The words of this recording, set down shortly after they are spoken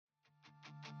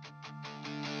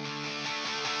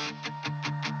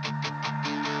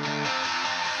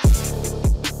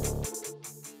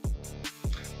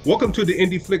Welcome to the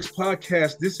Indie Flicks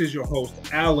podcast. This is your host,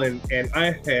 Alan, and I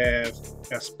have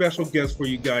a special guest for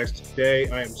you guys today.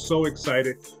 I am so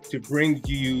excited to bring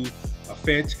you a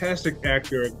fantastic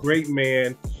actor, a great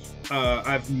man.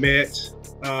 I've met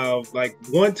like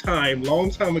one time, long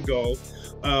time ago,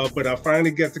 but I finally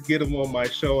got to get him on my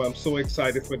show. I'm so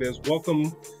excited for this.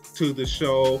 Welcome to the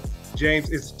show,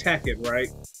 James. It's Tackett, right?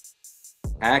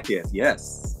 Tackett,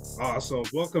 yes. Awesome.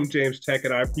 Welcome, James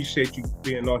Tackett. I appreciate you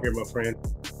being on here, my friend.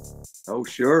 Oh,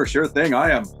 sure thing. I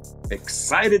am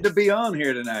excited to be on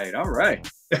here tonight. All right.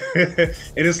 And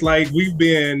it's like we've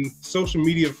been social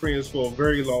media friends for a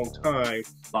very long time.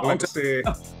 Like I said,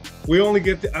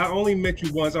 I only met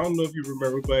you once. I don't know if you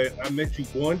remember, but I met you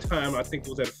one time. I think it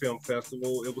was at a film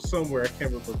festival. It was somewhere, I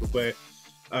can't remember, but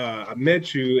I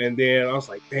met you, and then I was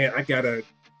like, man, I gotta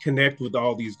connect with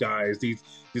all these guys. These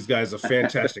guys are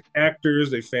fantastic actors.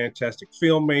 They're fantastic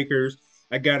filmmakers.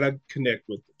 I gotta connect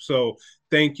with them. So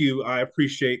thank you. I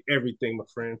appreciate everything, my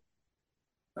friend.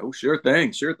 Oh, sure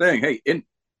thing. Hey,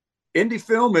 indie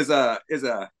film is a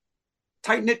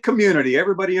tight knit community.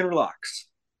 Everybody interlocks.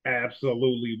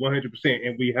 Absolutely, 100%.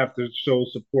 And we have to show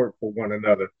support for one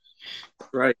another.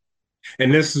 Right.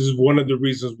 And this is one of the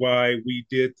reasons why we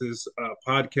did this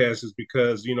podcast, is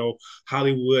because,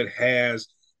 Hollywood has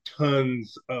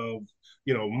tons of,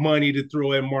 money to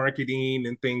throw at marketing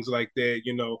and things like that,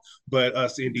 but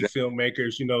us indie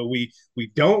filmmakers,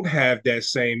 we don't have that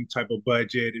same type of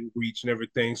budget and reach and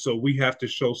everything. So we have to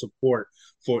show support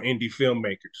for indie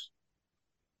filmmakers.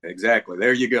 Exactly.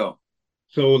 There you go.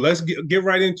 So let's get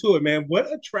right into it, man.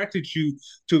 What attracted you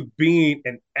to being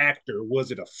an actor?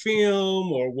 Was it a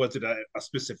film, or was it a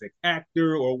specific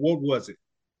actor, or what was it?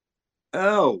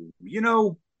 Oh,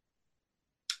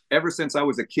 ever since I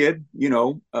was a kid,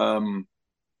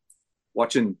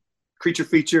 watching Creature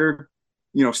Feature,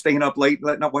 staying up late,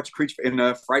 letting up watch Creature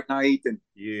in Fright Night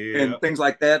and things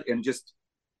like that, and just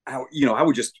how I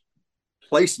would just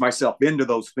place myself into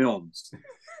those films.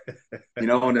 And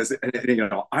as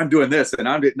I'm doing this, and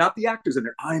I'm not the actors in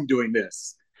there. I'm doing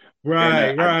this.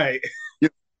 Right, right.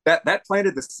 That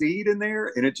planted the seed in there,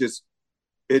 and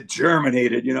it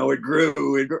germinated. It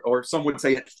grew, or some would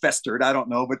say it festered. I don't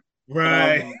know, but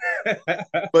right.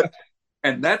 But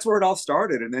and that's where it all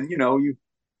started. And then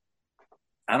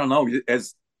I don't know,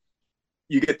 as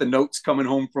you get the notes coming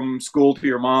home from school to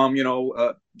your mom,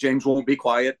 James won't be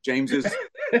quiet. James is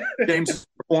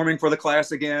performing for the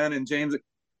class again, and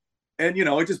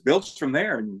it just builds from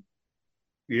there. And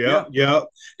yeah.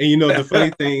 And the funny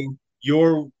thing,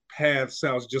 your path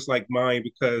sounds just like mine,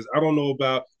 because I don't know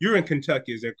about, you're in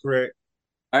Kentucky, is that correct?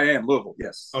 I am, Louisville,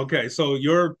 yes. Okay, so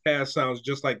your path sounds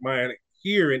just like mine.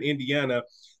 Here in Indiana,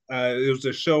 there was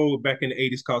a show back in the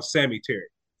 80s called Sammy Terry.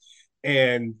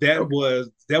 And that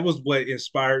was what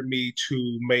inspired me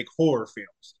to make horror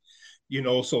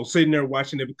films. So sitting there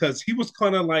watching it, because he was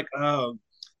kind of like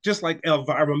just like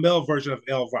Elvira, a male version of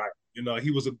Elvira.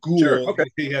 He was a ghoul. Sure. Okay.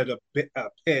 He had a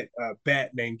pet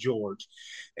bat named George,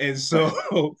 and so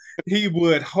he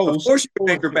would host. Of course, you would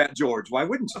make your bat George. Why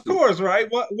wouldn't you? Of course, right?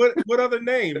 What other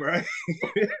name, right?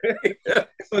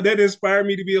 So that inspired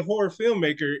me to be a horror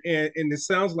filmmaker, and it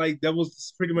sounds like that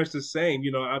was pretty much the same.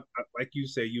 I like you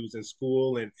said, you was in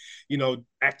school and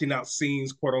acting out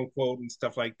scenes, quote unquote, and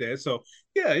stuff like that. So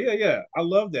yeah. I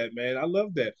love that, man. I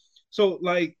love that. So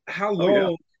like, how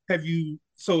long have you?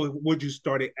 So would you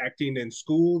started acting in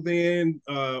school then,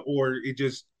 or it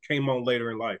just came on later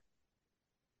in life?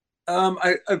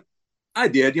 I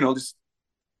did, just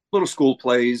little school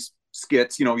plays,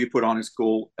 skits, you put on in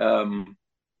school.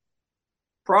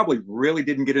 Probably really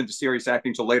didn't get into serious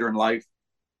acting until later in life.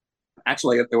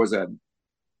 Actually, there was a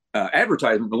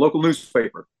advertisement in the local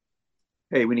newspaper.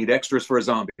 Hey, we need extras for a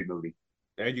zombie movie.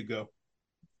 There you go.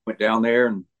 Went down there,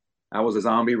 and I was a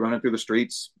zombie running through the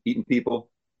streets, eating people.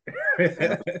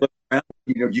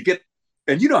 You get,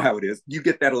 and you know how it is. You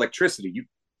get that electricity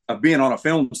of being on a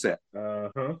film set.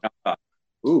 Oh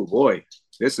boy,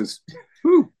 this is.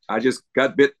 I just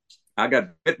got bit. I got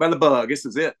bit by the bug. This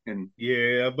is it. And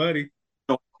yeah, buddy.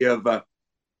 That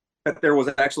there was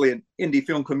actually an indie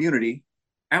film community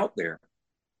out there.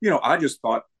 I just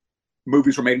thought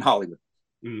movies were made in Hollywood.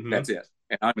 Mm-hmm. That's it.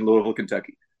 And I'm in Louisville,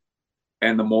 Kentucky.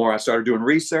 And the more I started doing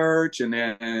research, and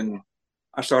then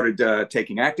I started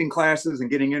taking acting classes and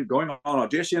going on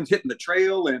auditions, hitting the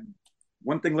trail, and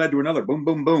one thing led to another. Boom,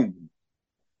 boom, boom.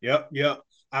 Yep.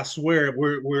 I swear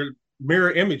we're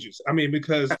mirror images. I mean,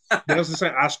 because that's the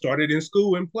same. I started in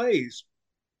school in plays,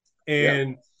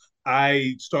 and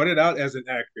I started out as an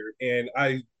actor, and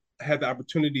I had the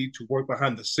opportunity to work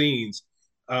behind the scenes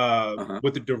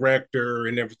with the director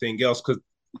and everything else, because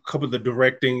couple of the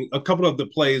directing, a couple of the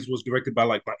plays was directed by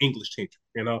like my English teacher,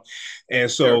 and Sure.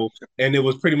 so and it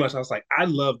was pretty much I was like I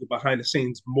love the behind the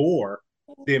scenes more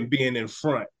than being in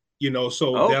front,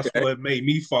 so that's Okay. what made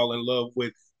me fall in love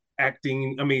with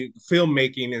acting. I mean,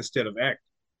 filmmaking instead of acting.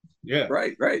 Yeah,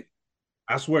 Right. Right.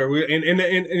 I swear we're and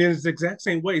it's the exact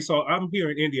same way. So I'm here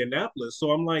in Indianapolis,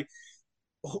 so I'm like,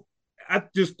 I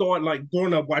just thought like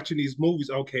growing up watching these movies,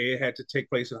 okay, it had to take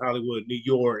place in Hollywood, New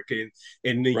York, and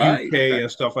in the Right. UK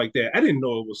and stuff like that. I didn't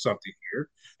know it was something here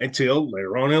until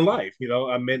later on in life.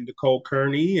 I met Nicole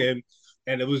Kearney, and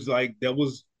it was like that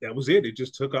was it. It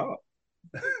just took off.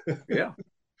 Yeah.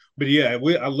 But yeah,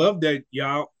 I love that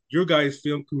your guys'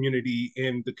 film community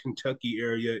in the Kentucky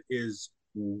area is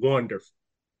wonderful.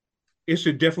 It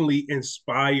should definitely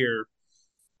inspire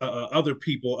other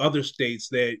people, other states,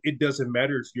 that it doesn't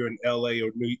matter if you're in LA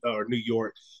or New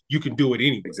York, you can do it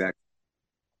anywhere. Exactly.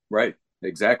 Right.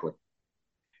 Exactly.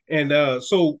 And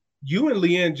so you and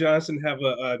Leanne Johnson have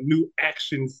a new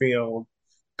action film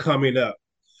coming up.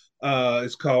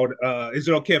 It's called. Is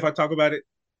it okay if I talk about it?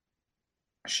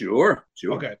 Sure.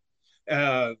 Sure. Okay.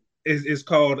 It's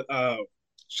called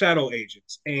Shadow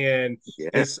Agents, and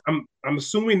Yeah. I'm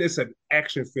assuming it's an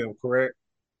action film, correct?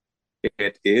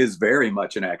 It is very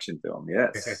much an action film.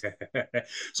 Yes.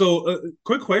 So,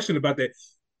 quick question about that: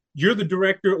 you're the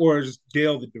director, or is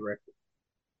Dale the director?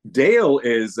 Dale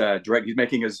is direct. He's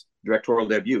making his directorial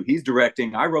debut. He's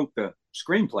directing. I wrote the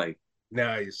screenplay.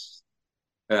 Nice.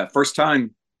 First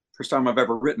time I've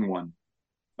ever written one.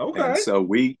 And Okay. so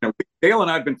Dale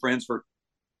and I have been friends for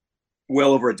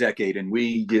well over a decade, and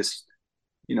we just,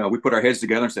 we put our heads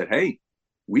together and said, "Hey,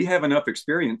 we have enough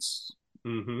experience,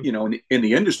 Mm-hmm. in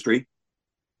the industry.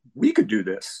 We could do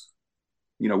this.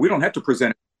 We don't have to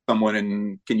present it to someone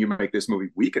and can you make this movie?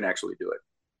 We can actually do it."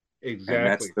 And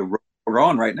that's Exactly. the road we're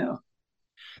on right now.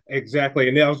 Exactly.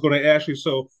 And then I was going to ask you,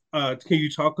 so can you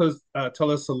tell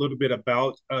us a little bit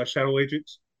about Shadow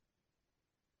Agents?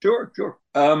 Sure, sure.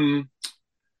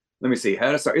 Let me see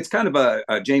how to start. It's kind of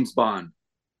a James Bond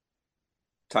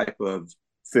type of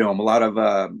film. A lot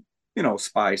of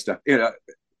spy stuff,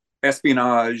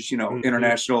 espionage, Mm-hmm.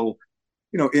 international,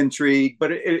 intrigue,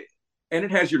 but it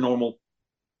has your normal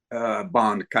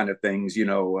Bond kind of things,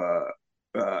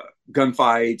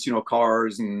 gunfights,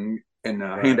 cars and hand to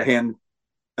Right. hand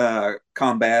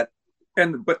combat.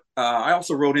 But I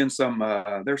also wrote in some.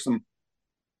 There's some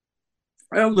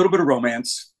a little bit of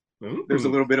romance. There's a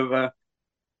Mm-hmm. little bit of a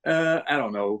I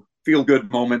don't know, feel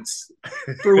good moments.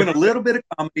 Threw in a little bit of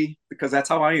comedy because that's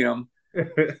how I am.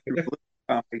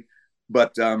 Comedy.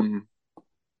 But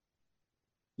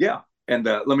yeah, and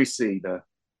let me see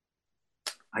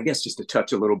I guess just to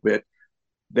touch a little bit,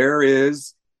 there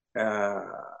is uh,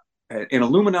 an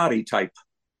Illuminati type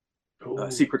Oh,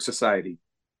 secret society,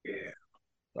 yeah.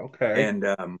 Okay.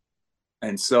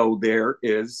 and so there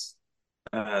is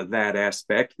that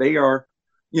aspect. They are,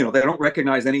 they don't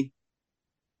recognize any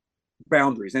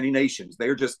boundaries, any nations.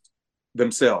 They're just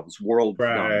themselves, world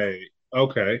dominant. Right.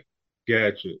 Okay.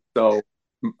 Gotcha. So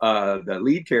the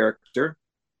lead character,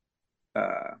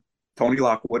 uh, Tony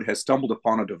Lockwood, has stumbled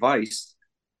upon a device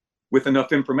with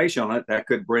enough information on it that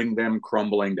could bring them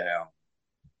crumbling down.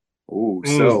 Oh,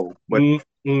 Mm, so mm,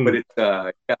 but mm.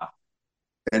 it yeah,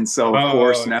 and so of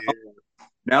course Oh,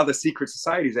 now the secret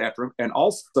society's after him, and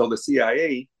also the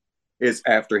CIA is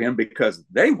after him because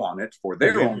they want it for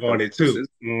because their they own want it too. purposes.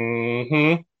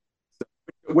 Mm-hmm.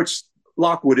 Which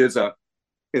Lockwood is a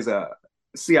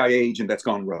CIA agent that's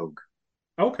gone rogue,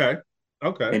 Okay.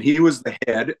 Okay. and he was the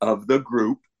head of the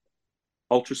group,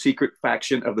 ultra secret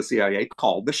faction of the CIA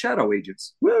called the Shadow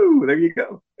Agents. Woo! There you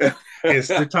go. It's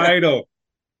the title.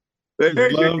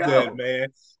 There you Love that, go. man.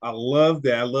 I love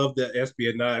that. I love the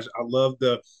espionage. I love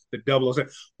the 007.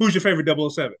 Who's your favorite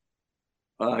 007?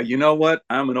 You know what?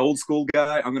 I'm an old school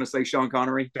guy. I'm going to say Sean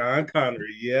Connery. John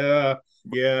Connery. Yeah.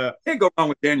 Yeah. Can't go wrong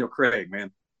with Daniel Craig,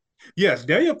 man. Yes,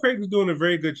 Daniel Craig is doing a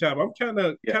very good job. I'm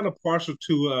Yeah, kind of partial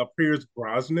to Pierce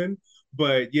Brosnan,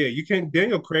 but yeah, you can't.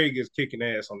 Daniel Craig is kicking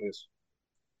ass on this.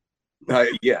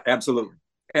 yeah, absolutely.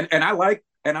 And I like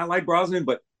Brosnan,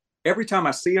 but every time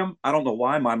I see him, I don't know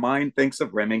why my mind thinks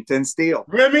of Remington Steele.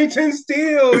 Remington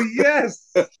Steele,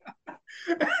 yes. I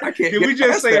can't Did get we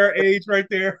just past say that. our age right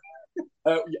there?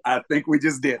 I think we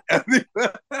just did.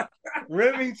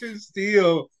 Remington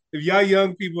Steele. If y'all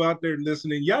young people out there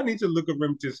listening, y'all need to look at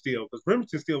Remington Steele because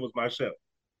Remington Steele was my show.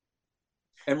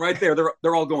 And right there,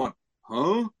 they're all going,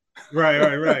 huh? Right,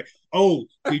 right, right. Oh,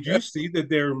 did you see that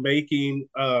they're making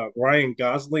Ryan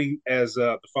Gosling as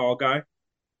the Fall Guy?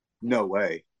 No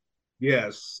way.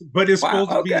 Yes, but it's Wow. supposed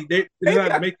to Okay. be they're Maybe not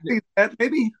I can making it. see that.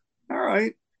 Maybe. All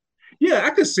right. Yeah, I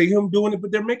could see him doing it,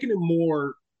 but they're making it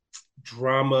more.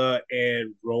 drama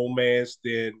and romance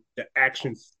than the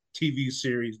action TV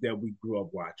series that we grew up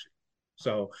watching.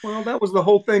 So, well, that was the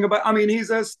whole thing about. I mean, he's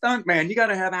a stunt man. You got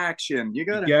to have action. You you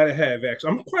got to. gotta have action.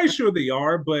 I'm quite sure they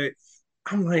are, but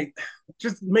I'm like,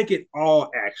 just make it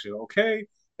all action, okay?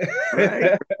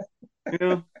 Right. You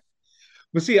know,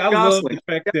 But see, I love Gosling. the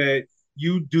fact that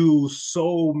you do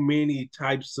so many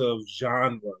types of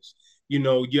genres. You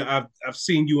know, I've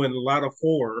seen you in a lot of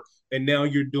horror, and now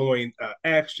you're doing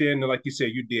action, and like you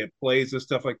said, you did plays and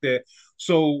stuff like that.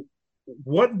 So,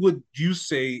 what would you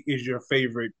say is your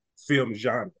favorite film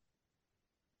genre?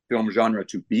 Film genre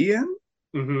to be in.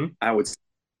 Mm-hmm. I would.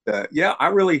 Yeah,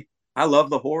 I love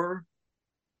the horror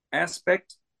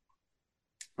aspect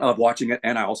of watching it,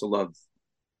 and I also love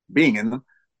being in them.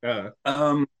 Uh,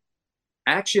 Um,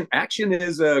 action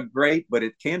is great, but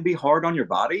it can be hard on your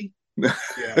body.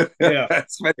 yeah, yeah,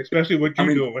 especially what I you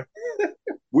mean, doing.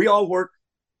 we all work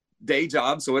day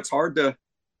jobs, so it's hard to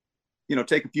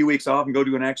take a few weeks off and go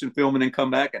do an action film and then come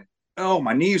back and oh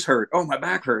my knees hurt, oh my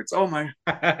back hurts, oh my.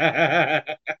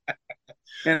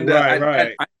 And Right,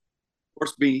 right. of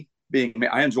course, being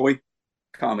I enjoy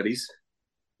comedies,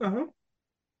 Uh-huh.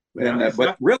 and Nice.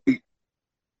 but really,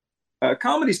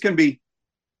 comedies can be.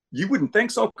 You wouldn't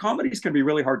think so. Comedies can be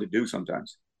really hard to do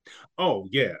sometimes. Oh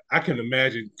yeah, I can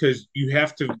imagine because you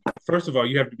have to. First of all,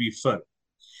 you have to be funny.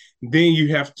 Then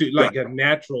you have to Right. like a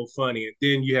natural funny, and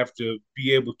then you have to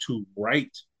be able to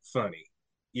write funny.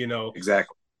 You know,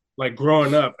 Exactly. like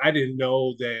growing up, I didn't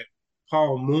know that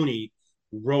Paul Mooney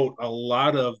wrote a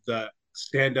lot of the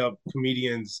stand-up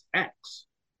comedians' acts.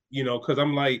 You know, because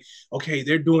I'm like, okay,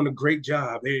 they're doing a great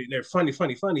job. They're funny,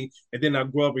 funny, funny. And then I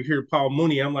grow up and hear Paul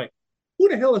Mooney. I'm like, who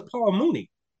the hell is Paul Mooney?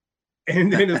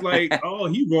 And then it's like, oh,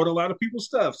 he wrote a lot of people's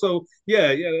stuff. So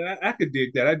yeah, yeah, I could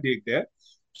dig that. I dig that.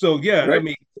 So yeah, I Right.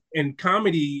 mean, and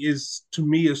comedy is to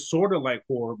me is sort of like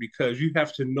horror because you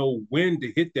have to know when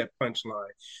to hit that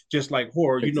punchline. Just like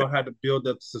horror, you know Exactly. how to build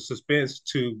up the suspense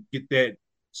to get that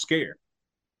scare.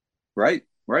 Right.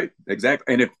 Right.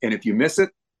 Exactly. And if you miss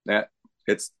it, that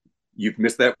it's you've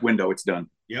missed that window. It's done.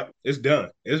 Yep, it's done.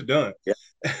 It's done. Yep.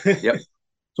 Yep.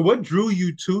 So what drew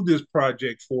you to this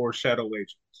project for Shadow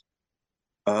Agent?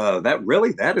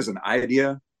 That is an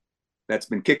idea that's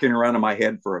been kicking around in my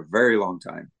head for a very long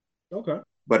time. Okay.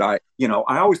 But I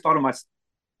always thought of myself.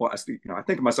 Well, I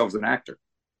think of myself as an actor,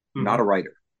 not Mm-hmm. a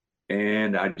writer.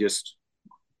 And I just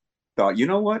thought, you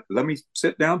know what? Let me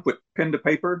sit down, put pen to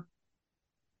paper,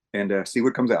 and see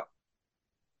what comes out.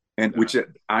 And which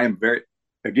I am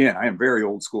I am very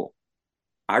old school.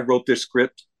 I wrote this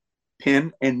script,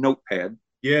 pen and notepad,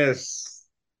 Yes.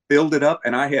 filled it up,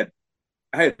 and I had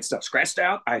stuff scratched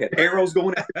out. I had arrows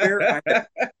going everywhere. I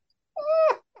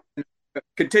had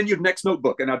continued next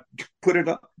notebook, and I put it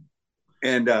up,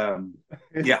 and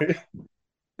yeah,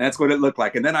 that's what it looked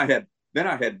like. And then I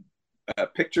had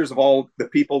pictures of all the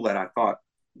people that I thought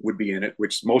would be in it,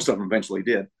 which most of them eventually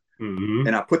did. Mm-hmm.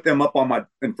 And I put them up on my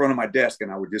in front of my desk,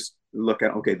 and I would just look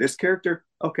at, okay, this character,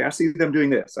 okay, I see them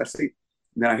doing this. I see.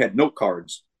 And then I had note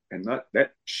cards, and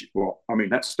well, I mean,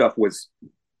 that stuff was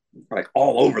like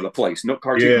all over the place. Note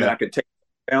cards, and then Yeah. I could take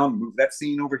it down, move that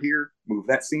scene over here, move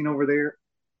that scene over there,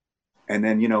 and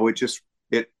then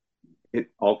it it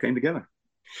all came together.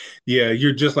 Yeah,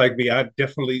 you're just like me. I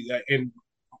definitely and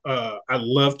I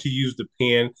love to use the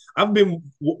pen. I've been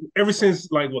ever since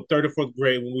like what third or fourth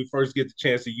grade when we first get the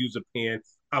chance to use a pen.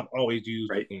 I've always used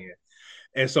Right. a pen,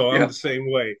 and so I'm Yeah. the same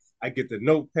way. I get the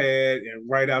notepad and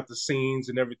write out the scenes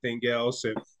and everything else.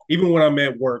 And even when I'm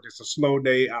at work, it's a slow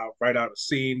day. I'll write out a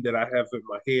scene that I have in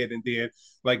my head, and then,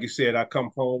 like you said, I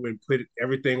come home and put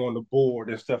everything on the board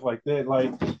and stuff like that.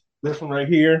 Like this one right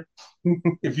here,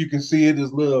 if you can see it,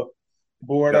 this little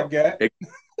board I Yeah. got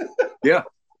Yeah.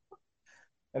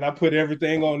 and I put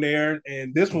everything on there.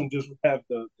 And this one just have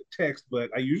the text,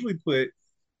 but I usually put,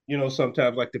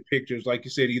 sometimes like the pictures, like you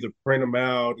said, either print them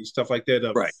out and stuff like that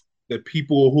of Right. the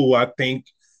people who I think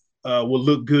will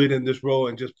look good in this role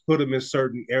and just put them in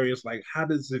certain areas. Like, how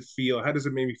does it feel? How does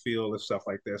it make me feel and stuff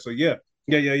like that? So, yeah,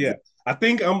 yeah, yeah, yeah. I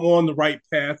think I'm on the right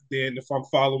path then if I'm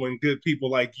following good people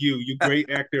like you. You're a great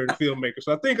actor and filmmaker.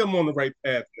 So I think I'm on the right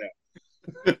path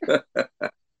now.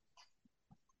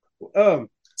 Sometimes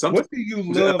What do you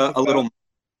love a about little.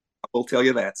 I will tell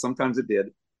you that sometimes it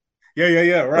did, Yeah, yeah,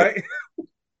 yeah, but right.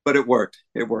 but it worked.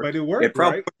 It But worked. it It worked,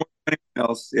 probably right?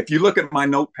 else. If you look at my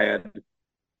notepad,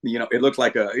 it looks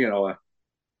like I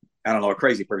don't know, a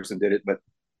crazy person did it, But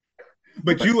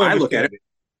but you I look at it, understand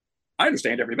I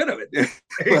understand every bit of it. it.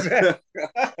 Exactly.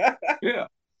 Yeah,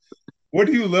 What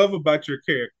do you love about your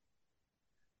character?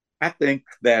 I think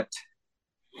that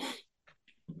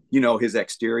his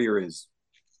exterior is,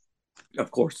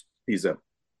 of course, he's a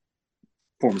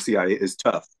former CIA, is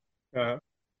tough, Uh-huh.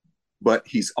 but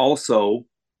he's also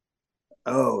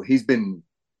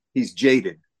he's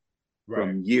jaded Right.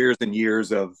 from years and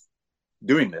years of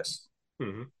doing this.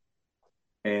 Mm-hmm.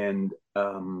 And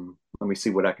let me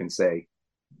see what I can say.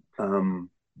 Um,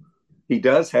 he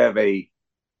does have a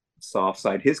soft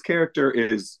side. His character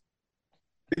is,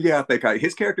 yeah, I think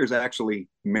his character is actually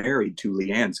married to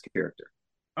Leanne's character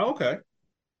Oh, okay.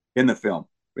 in the film,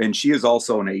 and she is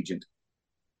also an agent.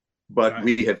 But Nice.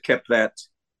 we have kept that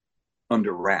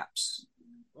under wraps,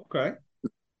 Okay.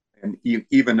 and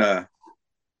even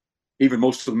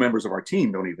most of the members of our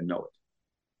team don't even know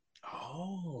it.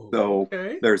 Oh, So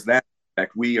okay. there's that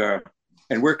fact. We are,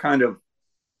 and we're kind of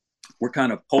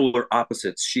polar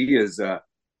opposites. She is,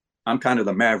 I'm kind of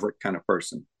the maverick kind of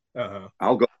person. Uh-huh.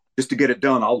 I'll go just to get it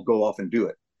done. I'll go off and do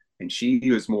it. And she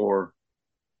is more,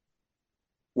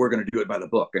 we're going to do it by the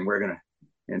book, and we're going to,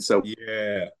 and so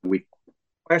Yeah. we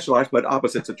specialize, but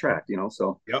opposites attract.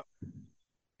 So Yep.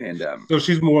 and So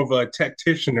she's more of a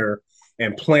tacticianer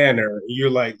and planner. You're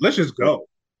like, let's just go.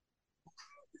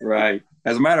 right.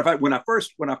 As a matter of fact, when I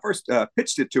first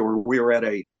pitched it to her, we were at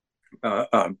a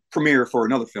premiere for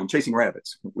another film, Chasing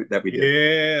Rabbits, that we did.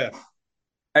 Yeah.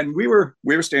 And we were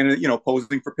standing,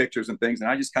 posing for pictures and things, and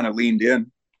I just kind of leaned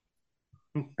in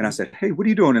and I said, "Hey, what are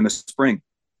you doing in the spring?"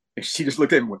 And she just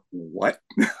looked at me and went, "What?"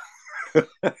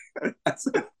 I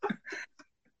said,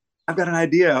 "I've got an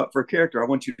idea for a character I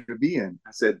want you to be in."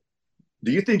 I said,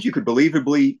 "Do you think you could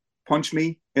believably punch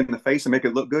me in the face and make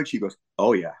it look good?" She goes,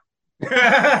 "Oh yeah."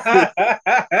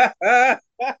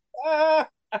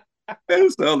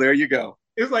 And so there you go.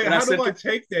 It's like, And I how do said I to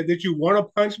take that? Did you want to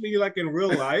punch me like in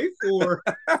real life, or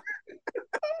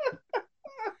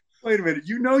wait a minute,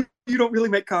 you don't really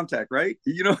make contact, right?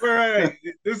 right?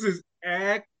 This is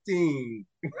acting.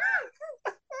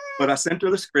 But I sent her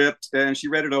the script and she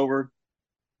read it over.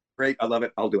 Great, I love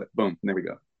it. I'll do it. Boom. And there we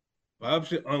go.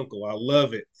 Bob's your uncle. I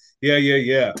love it. Yeah, yeah,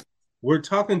 yeah. We're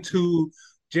talking to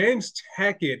James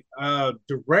Tackett,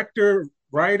 director,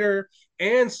 writer,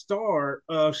 and star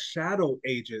of Shadow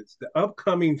Agents, the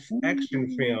upcoming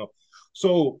action film.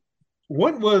 So,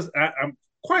 I'm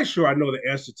quite sure I know the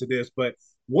answer to this, but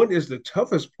what is the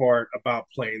toughest part about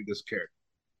playing this character?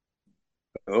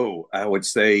 Oh, I would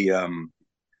say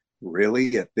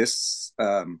really at this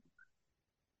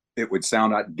it would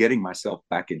sound like getting myself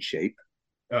back in shape.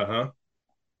 Uh huh.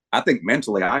 I think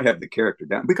mentally I have the character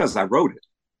down because I wrote it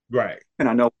Right. and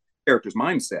I know the character's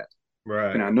mindset and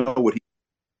Right. I know what he,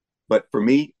 but for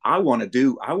me, I don't want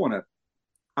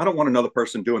another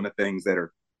person doing the things that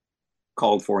are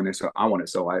called for in this. So I want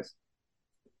it.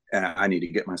 I need to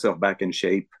get myself back in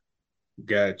shape to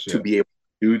Gotcha. be able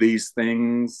to do these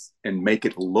things and make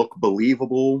it look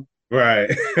believable. Right.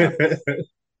 I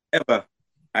have a,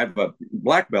 I have a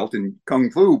black belt in kung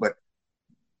fu, but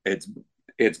it's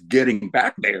it's getting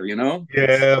back there.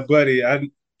 Yeah, buddy. I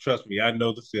trust me. I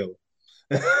know the feeling.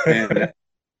 And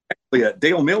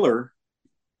Dale Miller,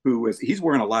 he's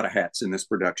wearing a lot of hats in this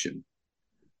production.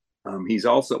 He's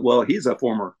a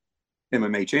former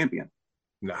MMA champion,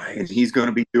 and Nice. he's going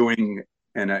to be doing,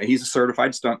 and he's a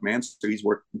certified stuntman, so he's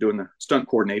doing the stunt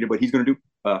coordinator, but he's going to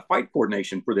do fight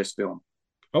coordination for this film.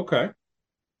 Okay.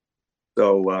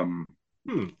 So,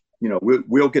 Hmm.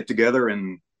 we'll get together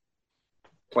and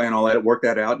plan all that, work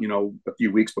that out, a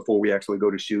few weeks before we actually go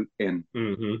to shoot. And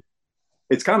Mm-hmm.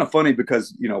 it's kind of funny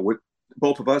because, with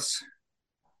both of us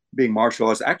being martial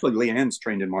arts, actually Leanne's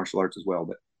trained in martial arts as well,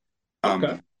 but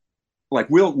Okay. like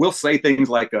we'll say things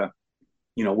like,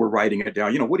 we're writing it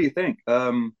down. What do you think?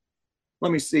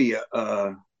 Let me see.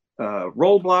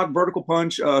 Roll block, vertical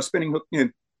punch, spinning hook,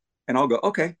 and I'll go,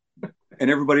 okay. And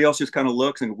everybody else just kind of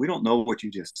looks and we don't know what you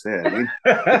just said.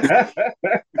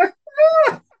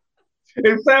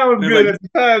 It sounds good Like, at the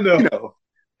time, though. you know,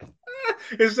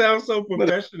 It sounds so but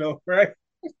professional, right?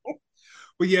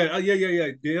 But yeah, yeah.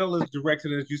 Dale is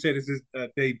directing, as you said, it's his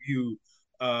debut,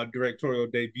 directorial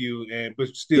debut, and but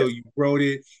still, yes. you wrote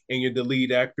it, and you're the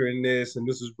lead actor in this, and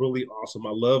this is really awesome.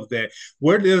 I love that.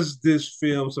 Where does this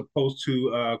film supposed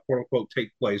to, quote unquote,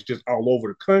 take place? Just all over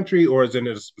the country, or is it in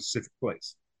a specific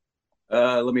place?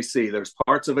 Let me see. There's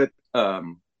parts of it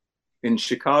in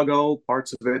Chicago.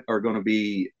 Parts of it are going to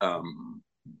be,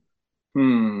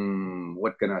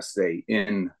 what can I say?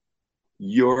 In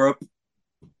Europe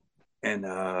and,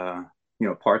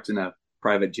 parts in a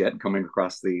private jet coming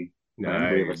across the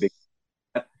land. We have a big,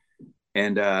 Nice.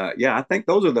 and yeah, I think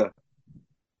those are the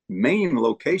main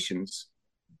locations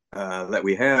that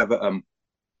we have.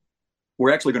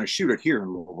 We're actually going to shoot it here in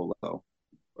Louisville, though.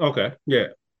 Okay, yeah,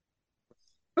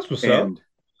 that's what's up. And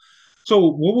So,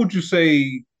 what would you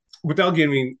say, without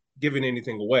giving giving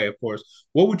anything away, of course,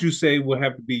 what would you say would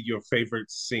have to be your favorite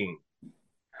scene?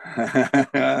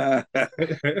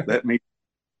 Let me.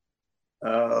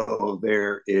 Oh,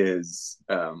 there is.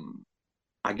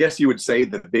 I guess you would say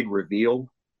the big reveal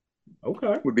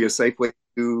Okay. would be a safe way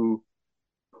to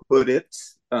put it.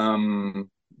 Most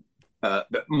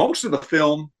of the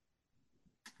film,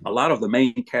 a lot of the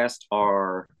main cast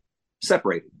are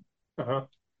separated, Uh-huh.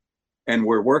 and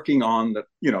we're working on the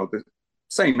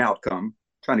same outcome,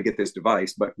 trying to get this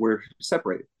device, but we're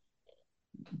separated.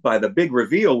 By the big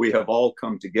reveal, we have all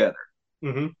come together,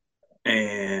 Mm-hmm.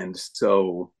 and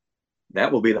so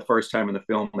that will be the first time in the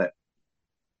film that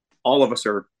all of us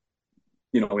are,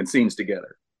 in scenes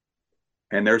together.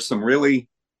 And there's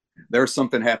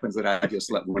something happens that I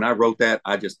just let. When I wrote that,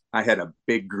 I had a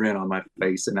big grin on my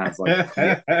face, and I was like,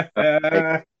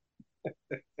 yeah.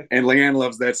 And Leanne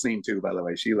loves that scene too, by the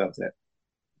way. She loves that.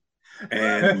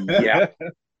 And yeah,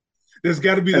 there's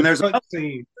got to be and the there's punch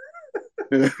scene.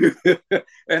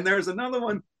 and there's another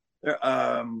one.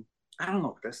 I don't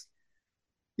know this.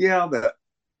 Yeah,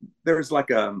 there's like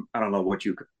I don't know what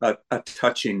a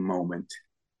touching moment,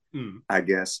 I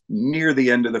guess, near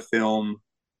the end of the film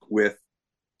with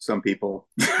some people.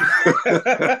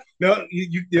 No,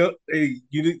 you don't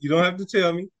have to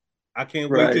tell me. I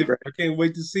can't wait Right, to right. I can't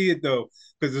wait to see it though,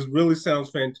 because this really sounds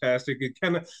fantastic.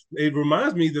 It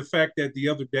reminds me of the fact that the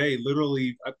other day,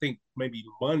 literally, I think maybe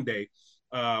Monday,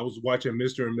 I was watching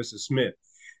Mr. and Mrs. Smith,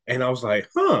 and I was like,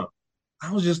 huh.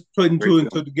 I was just putting Great two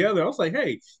and film. two together. I was like,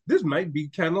 hey, this might be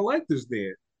kind of like this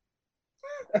then.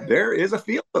 There is a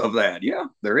feel of that. Yeah,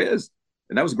 there is.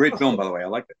 And that was a great film, by Awesome. the way. I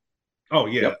liked it. Oh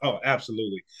yeah. Yep. Oh,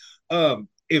 absolutely.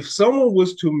 If someone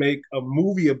was to make a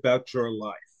movie about your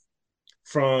life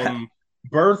from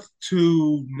birth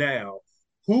to now,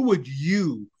 who would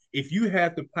you, if you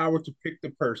had the power to pick the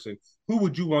person, who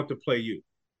would you want to play you?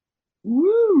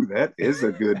 Woo, that is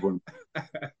a good one.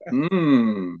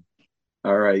 Mm.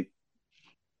 All right.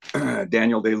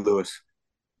 Daniel Day-Lewis.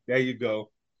 There you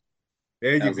go.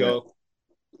 There you How's that? go.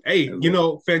 Hey, How's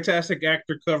that? fantastic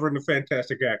actor covering the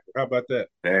fantastic actor. How about that?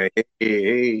 Hey,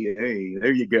 hey,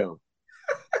 there you go.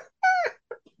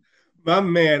 My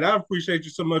man, I appreciate you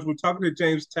so much. We're talking to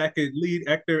James Tackett, lead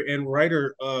actor and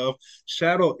writer of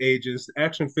Shadow Agents,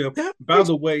 action film. By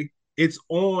the way, it's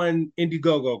on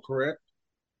Indiegogo, correct?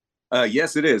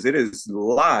 Yes, it is. It is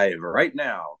live right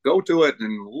now. Go to it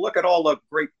and look at all the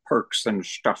great perks and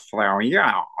stuff there.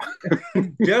 Yeah.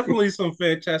 Definitely some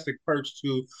fantastic perks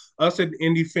to us at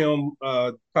Indie Film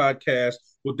Podcast.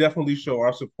 We'll definitely show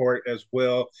our support as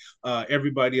well.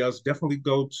 Everybody else, definitely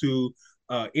go to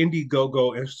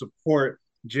Indiegogo and support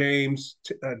James,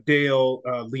 Dale,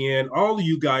 Leanne. All of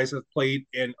you guys have played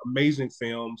in amazing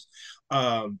films.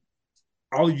 Um,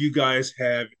 all of you guys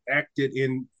have acted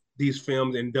in these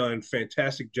films and done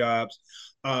fantastic jobs.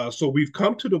 So we've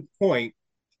come to the point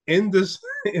in this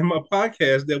in my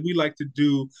podcast that we like to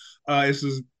do. It's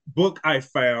this book I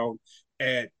found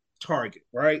at Target,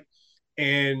 right?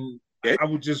 And Okay. I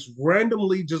was just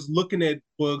randomly just looking at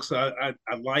books. I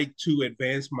like to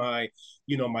advance my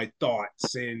my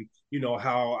thoughts and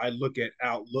how I look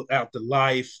out the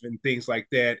life and things like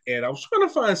that. And I was trying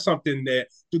to find something that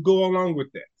to go along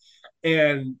with that.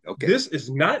 And Okay. this is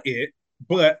not it,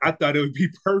 but I thought it would be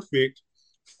perfect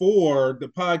for the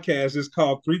podcast. It's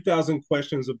called 3,000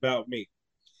 Questions About Me.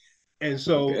 And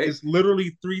so Okay. it's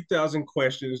literally 3,000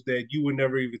 questions that you would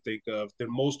never even think of, the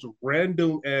most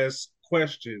random ass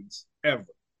questions ever.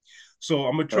 So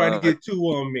I'm going to try to Uh, get two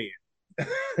on me. how's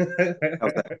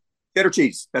that? Cheddar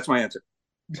cheese. That's my answer.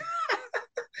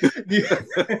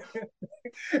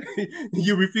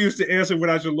 You refuse to answer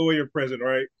without your lawyer present,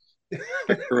 right?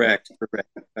 Correct. Correct.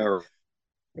 All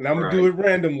And I'm going to do right. it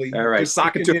randomly, All right. just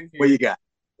Sock it picking to in what here. you got.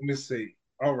 Let me see.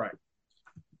 All right.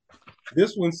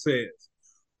 This one says,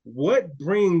 "What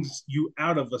brings you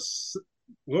out of a?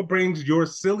 What brings your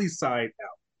silly side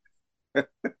out?"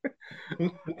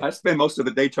 I spend most of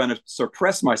the day trying to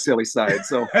suppress my silly side.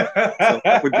 So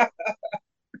that would be,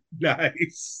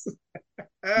 Nice.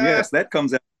 yes, that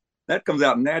comes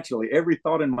out naturally. Every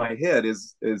thought in my head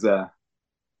is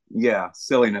yeah,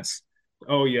 silliness.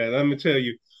 Oh yeah, let me tell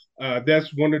you,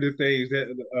 that's one of the things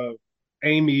that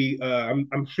Amy.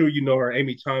 I'm sure you know her,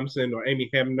 Amy Thompson or Amy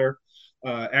Hemner,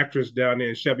 actress down there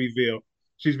in Shelbyville.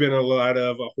 She's been in a lot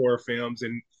of horror films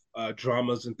and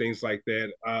dramas and things like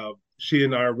that. She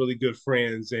and I are really good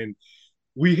friends, and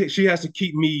she has to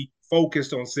keep me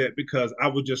focused on set because I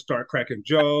would just start cracking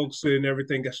jokes and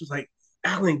everything. She's like,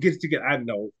 "Alan, get it together." I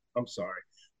know. I'm sorry.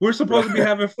 We're supposed to be Right.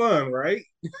 having fun, right?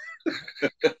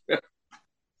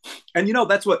 And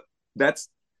that's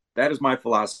that is my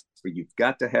philosophy. You've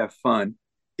got to have fun.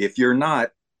 If you're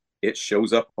not, it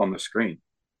shows up on the screen.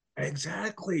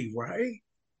 Exactly, right?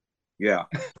 Yeah.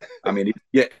 I mean,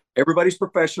 yeah, everybody's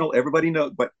professional, everybody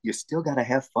knows, but you still got to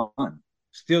have fun.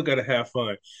 Still got to have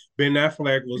fun. Ben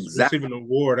Affleck was Exactly. receiving an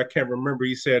award. I can't remember.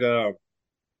 He said,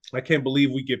 I can't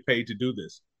believe we get paid to do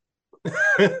this.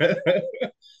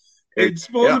 It's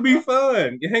supposed Yeah, to be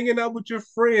fun. You're hanging out with your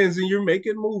friends and you're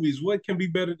making movies. What can be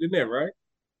better than that, right?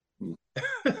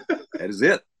 that is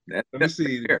it. That's Let me it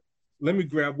see. right. Let me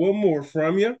grab one more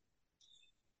from you.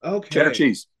 Cheddar Okay.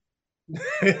 cheese.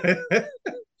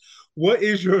 What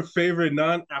is your favorite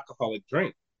non-alcoholic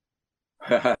drink?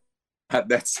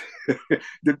 That's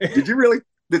did you really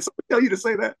did someone tell you to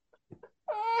say that?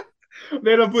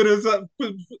 They don't put us up,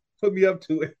 put me up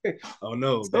to it. Oh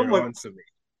no, they're Someone on to me.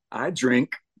 I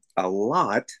drink a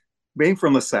lot. Being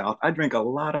from the South, I drink a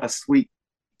lot of sweet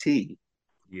tea.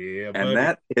 Yeah, And buddy.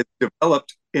 that is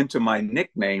developed into my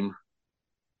nickname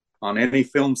on any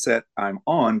film set I'm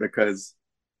on because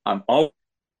I'm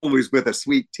always with a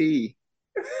sweet tea.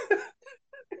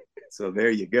 So there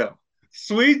you go.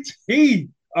 Sweet tea.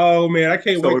 Oh man, I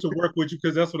can't So wait to work with you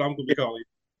because that's what I'm gonna be calling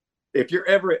if you're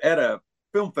ever at a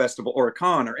film festival or a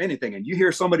con or anything and you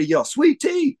hear somebody yell "sweet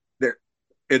tea,"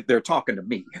 they're talking to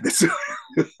me. That's you.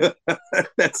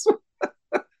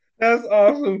 That's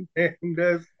awesome, man.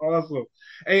 That's awesome.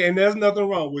 Hey, and there's nothing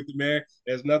wrong with it, man.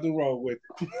 There's nothing wrong with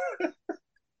it.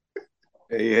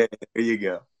 yeah, there you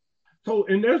go. So,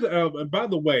 and there's by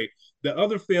the way, the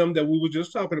other film that we were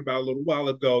just talking about a little while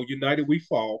ago, United We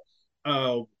Fall.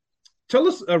 Uh, tell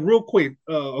us real quick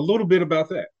a little bit about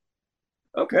that.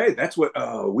 Okay, that's what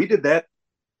we did that.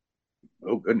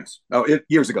 Oh goodness,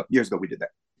 years ago we did that.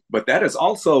 But that is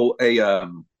also a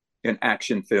an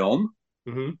action film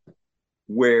Mm-hmm.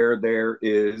 where there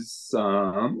is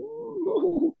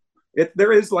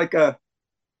there is like a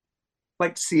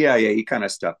like CIA kind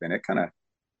of stuff in it, kind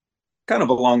of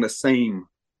along the same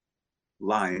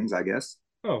lines, I guess.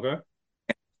 Okay.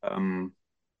 Um,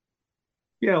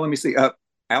 yeah, let me see.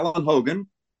 Alan Hogan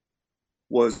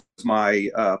was my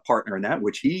partner in that,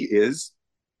 which he is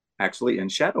actually in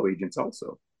Shadow Agents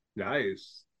also.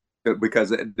 Nice. Because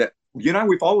that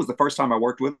we Fall was the first time I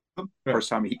worked with him. Yeah. First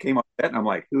time he came on set, and I'm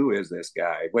like, who is this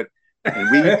guy? But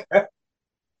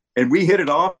and we hit it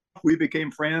off. We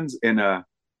became friends, and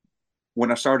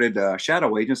when I started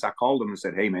Shadow Agents, I called him and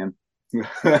said, "Hey, man,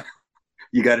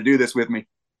 you got to do this with me."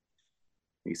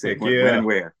 He said, Heck "When yeah. and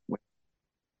where?"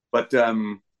 But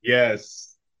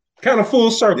Yes. Kind of full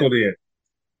yeah, circle there.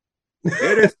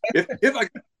 it is. If I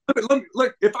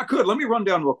look, if I could, let me run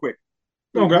down real quick.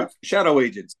 Okay. Shadow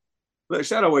Agents,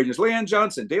 Leanne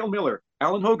Johnson, Dale Miller,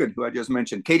 Alan Hogan, who I just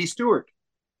mentioned, Katie Stewart,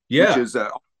 which Yeah. is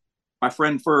my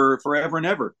friend for forever and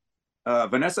ever,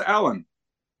 Vanessa Allen,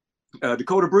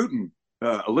 Dakota Bruton,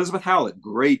 Elizabeth Hallett,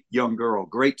 great young girl,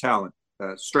 great talent.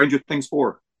 Stranger Things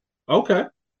 4, Okay.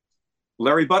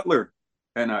 Larry Butler,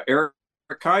 and Eric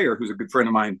Kyer, who's a good friend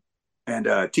of mine, and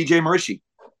TJ Marishi.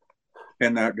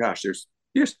 And gosh, there's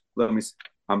let me.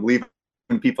 I'm leaving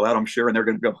people out, I'm sure, and they're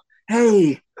going to go,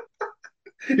 "Hey,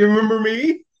 You remember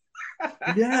me?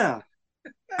 yeah,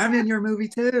 I'm in your movie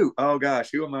too." Oh gosh,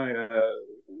 who am I?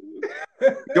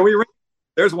 Joey Arena.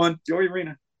 There's one, Joey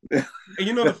Arena. And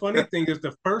you know the funny thing is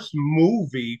the first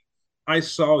movie I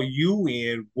saw you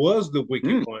in was The Wicked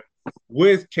Mm, One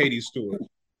with Katie Stewart.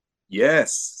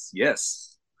 yes,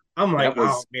 yes, I'm like, that oh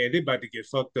was. man, they about to get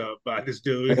fucked up by this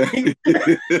dude.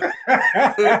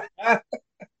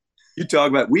 You talk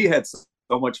about we had so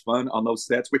much fun on those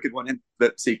sets. Wicked One and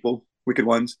the sequel, Wicked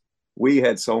Ones. We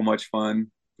had so much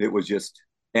fun. It was just,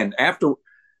 and after,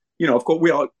 of course,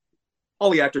 we all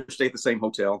the actors stay at the same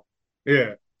hotel.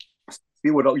 Yeah.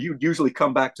 We would you usually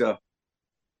come back to.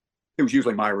 It was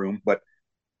usually my room, but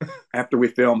after we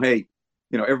film, hey,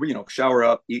 every shower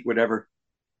up, eat whatever,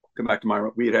 come back to my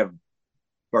room. We'd have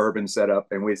bourbon set up,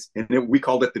 and we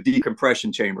called it the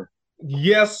decompression chamber.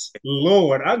 Yes,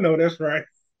 Lord. I know that's right.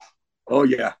 Oh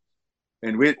yeah,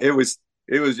 and it was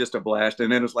just a blast.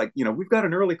 And then it's like, we've got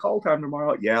an early call time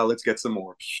tomorrow. Yeah, let's get some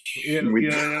more. Yeah, And we,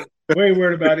 yeah. We ain't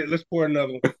worried about it. Let's pour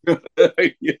another one.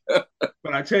 yeah,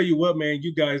 But I tell you what, man,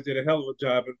 you guys did a hell of a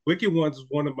job. And Wicked Ones is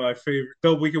one of my favorite.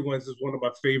 Though Wicked Ones is one of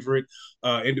my favorite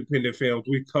independent films.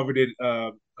 We covered it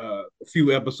a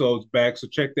few episodes back, so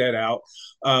check that out.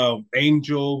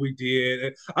 Angel, we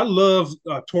did. I love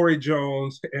Torrey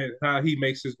Jones and how he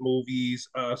makes his movies,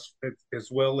 as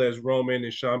well as Roman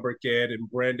and Sean Burkett and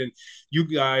Brandon. You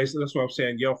guys, that's what I'm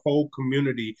saying. Your whole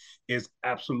community is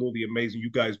absolutely amazing.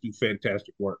 You guys do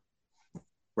fantastic work.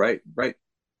 right, right.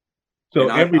 So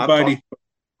And I've talked everybody,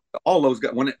 to all those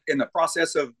guys when in the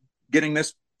process of getting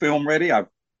this film ready. I've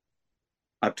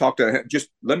talked to just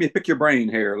let me pick your brain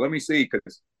here. Let me see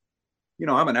because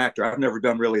I'm an actor. I've never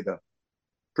done really the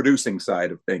producing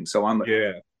side of things. So I'm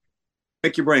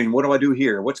pick your brain. What do I do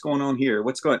here? What's going on here?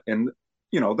 And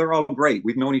they're all great.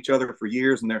 We've known each other for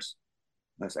years, and I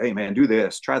say, hey man, do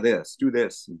this, try this, do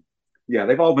this. And yeah,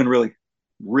 they've all been really,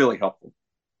 really helpful.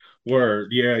 Word.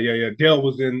 Yeah. Dale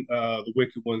was in The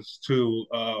Wicked Ones too.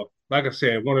 Like I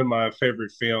said, one of my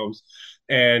favorite films.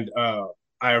 And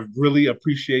I really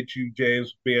appreciate you,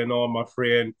 James, being on, my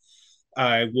friend.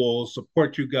 I will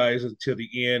support you guys until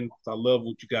the end. I love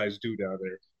what you guys do down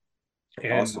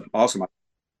there. And Awesome.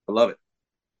 I love it.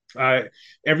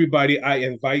 Everybody, I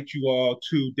invite you all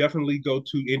to definitely go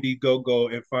to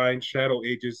Indiegogo and find Shadow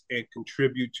Agents and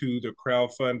contribute to the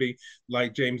crowdfunding.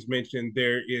 Like James mentioned,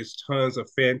 there is tons of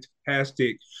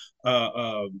fantastic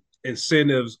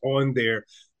incentives on there.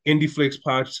 The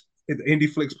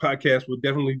IndieFlix podcast will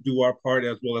definitely do our part,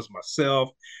 as well as myself.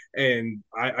 And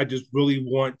I just really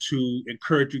want to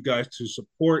encourage you guys to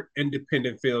support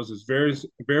independent films. It's very,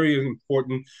 very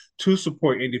important to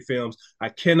support indie films. I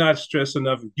cannot stress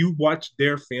enough, if you watch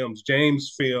their films,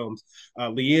 James' films,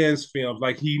 Leanne's films,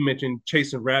 like he mentioned,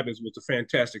 Chasing Rabbits was a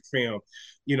fantastic film.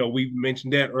 We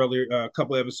mentioned that earlier, a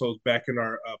couple episodes back in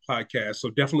our podcast. So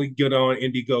definitely get on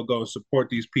Indiegogo and support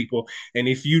these people. And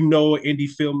if you know an indie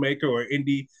filmmaker or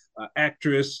indie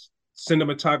actress,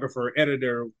 cinematographer,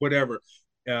 editor, whatever,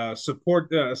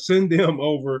 send them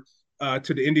over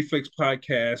to the IndieFlix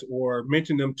podcast, or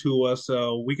mention them to us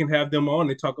so we can have them on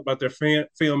and talk about their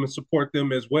film and support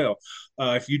them as well.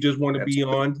 If you just want to be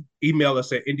on, email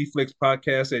us at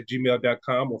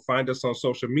indieflixpodcast@gmail.com, or find us on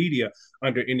social media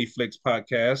under IndieFlix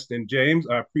Podcast. And James,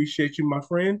 I appreciate you, my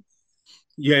friend.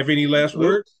 You have any last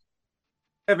words?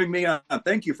 Having me on.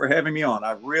 Thank you for having me on.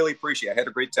 I really appreciate it. I had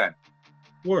a great time.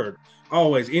 Word.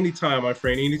 Always, anytime, my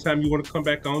friend. Anytime you want to come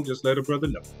back on, just let a brother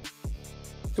know.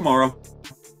 Tomorrow.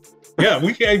 Yeah,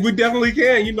 we can. We definitely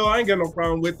can. I ain't got no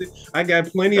problem with it. I got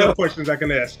plenty of questions I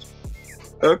can ask.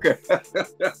 Okay.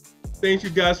 Thank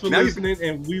you guys for listening,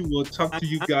 and we will talk to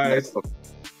you guys.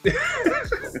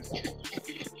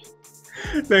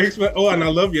 Thanks, man. Oh, and I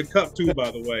love your cup too,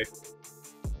 by the way.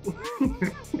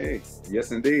 Hey,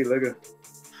 yes, indeed. Look at.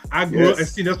 I grew up, and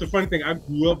see, that's the funny thing. I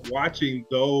grew up watching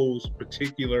those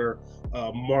particular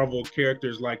Marvel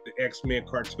characters, like the X-Men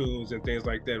cartoons and things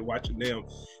like that, watching them.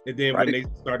 And then when they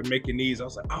started making these, I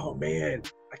was like, oh man,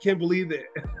 I can't believe that.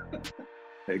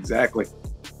 Exactly.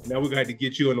 Now we're going to have to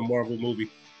get you in a Marvel movie.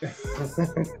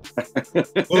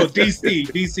 Well,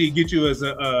 DC, get you as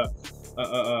a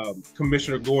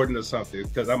Commissioner Gordon or something,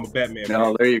 because I'm a Batman.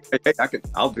 No, there you go. Hey,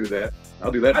 I'll do that.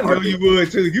 I'll do that. I know you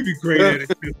would too. You'd be great at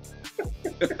it too.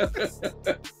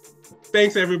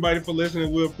 Thanks everybody for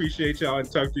listening. We'll appreciate y'all and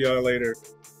talk to y'all later.